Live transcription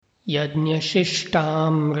यज्ञशिष्टामृतभुजो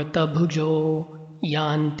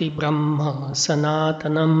यान्ति ब्रह्म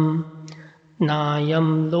सनातनम् नायं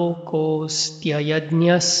लोकोऽस्त्ययज्ञस्य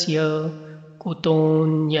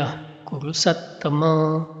कुतोऽन्यः कुरु सत्तम.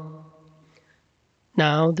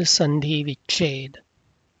 Now the Sandhi Vichhed.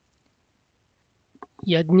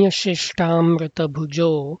 Yajñashishtamrita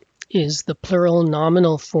bhujo is the plural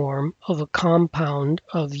nominal form of a compound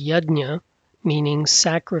of yajna, meaning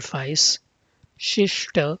sacrifice,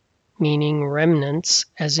 shishta, meaning remnants,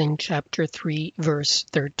 as in chapter 3, verse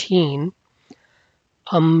 13,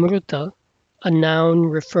 amruta, a noun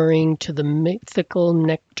referring to the mythical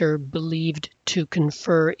nectar believed to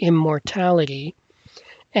confer immortality,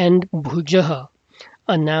 and bhujaha,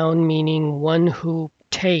 a noun meaning one who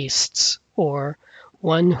tastes or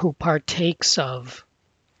one who partakes of.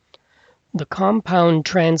 The compound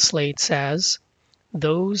translates as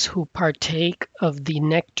those who partake of the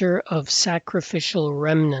nectar of sacrificial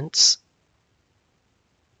remnants.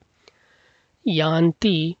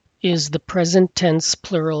 Yanti is the present tense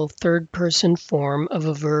plural third person form of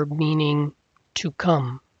a verb meaning to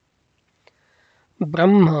come.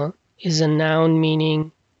 Brahma is a noun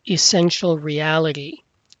meaning essential reality,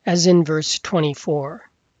 as in verse 24.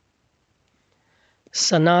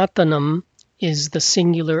 Sanatanam is the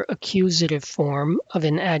singular accusative form of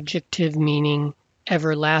an adjective meaning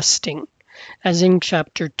everlasting, as in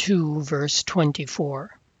chapter 2, verse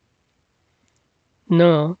 24.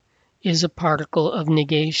 Na is a particle of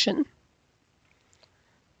negation.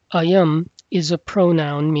 Ayam is a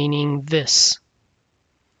pronoun meaning this.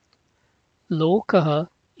 Lokaha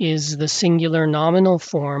is the singular nominal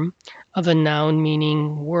form of a noun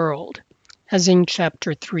meaning world, as in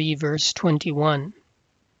chapter 3, verse 21.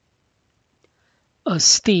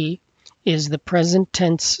 Asti is the present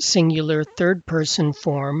tense singular third person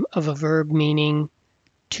form of a verb meaning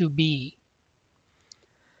to be.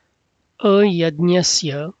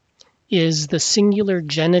 Ayajñasya is the singular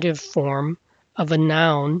genitive form of a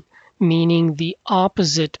noun meaning the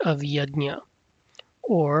opposite of yajna,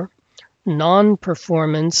 or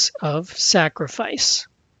non-performance of sacrifice.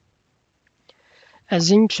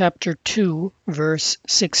 As in chapter 2, verse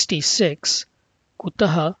 66,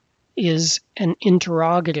 kutaha is an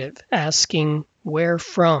interrogative asking where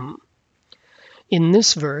from. In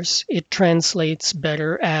this verse, it translates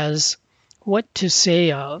better as what to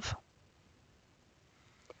say of.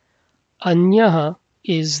 Anyaha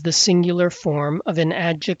is the singular form of an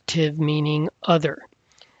adjective meaning other,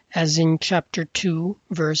 as in chapter 2,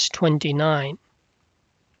 verse 29.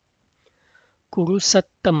 Kuru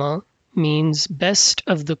Sattama means best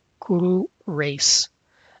of the Kuru race,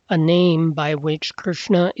 a name by which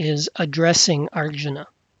Krishna is addressing Arjuna.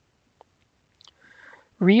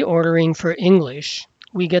 Reordering for English,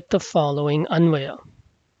 we get the following Anvaya.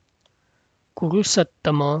 Kuru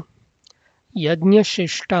Sattama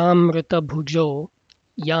Yajñashishtamrita bhujo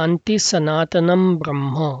yanti sanatanam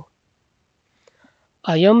brahma.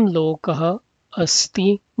 Ayam lokaha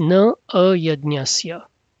asti na ayajñasya.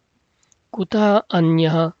 Kutaha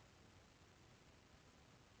anyaha.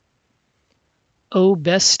 O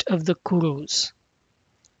best of the Kurus,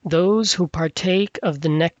 those who partake of the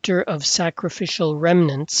nectar of sacrificial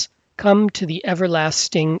remnants come to the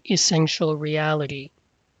everlasting essential reality.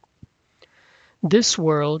 This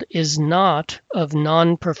world is not of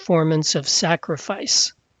non-performance of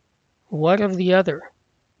sacrifice. What of the other?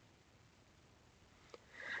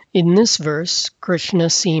 In this verse, Krishna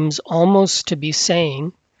seems almost to be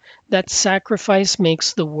saying that sacrifice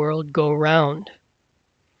makes the world go round.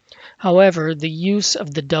 However, the use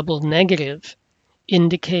of the double negative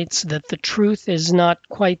indicates that the truth is not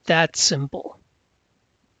quite that simple.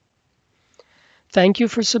 Thank you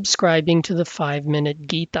for subscribing to the 5-Minute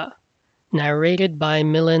Gita, narrated by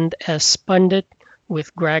Milind S. Pandit,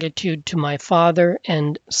 with gratitude to my father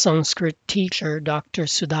and Sanskrit teacher, Dr.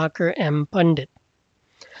 Sudhakar M. Pandit.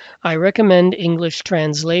 I recommend English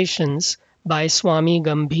translations by Swami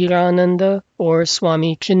Gambhirananda or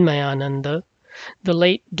Swami Chinmayananda. The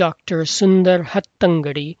late Dr. Sundar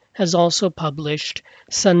Hattangadi has also published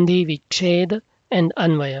Sandhi Vichhed and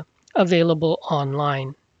Anvaya, available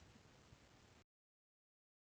online.